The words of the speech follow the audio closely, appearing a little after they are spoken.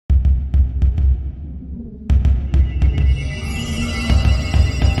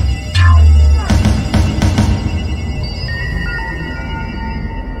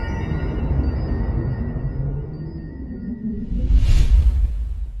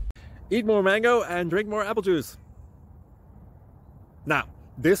Eat more mango and drink more apple juice. Now,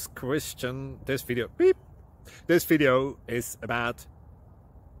 this video is about...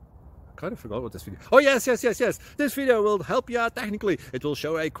 I kind of forgot what this video... Oh, yes. This video will help you out technically. It will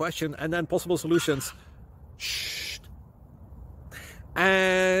show a question and then possible solutions. Shh.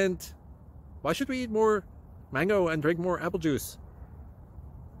 And why should we eat more mango and drink more apple juice?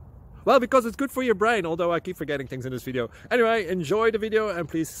 Well, because it's good for your brain, although I keep forgetting things in this video. Anyway, enjoy the video and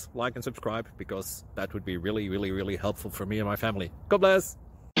please like and subscribe, because that would be really helpful for me and my family. God bless!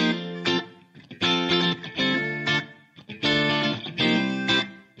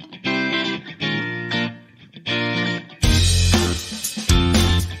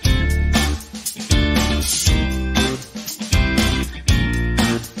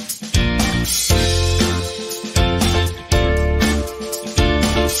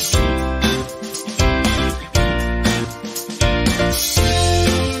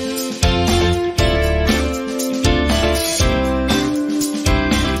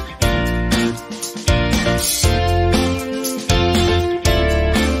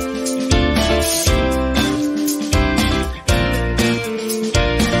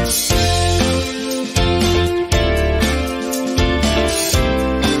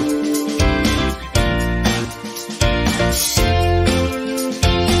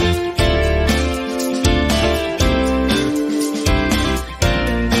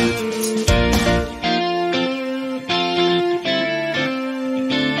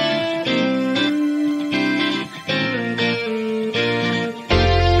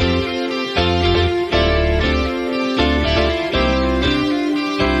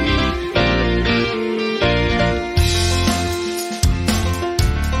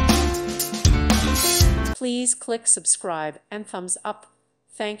 Please click subscribe and thumbs up.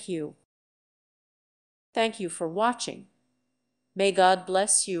 Thank you. Thank you for watching. May God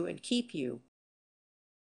bless you and keep you.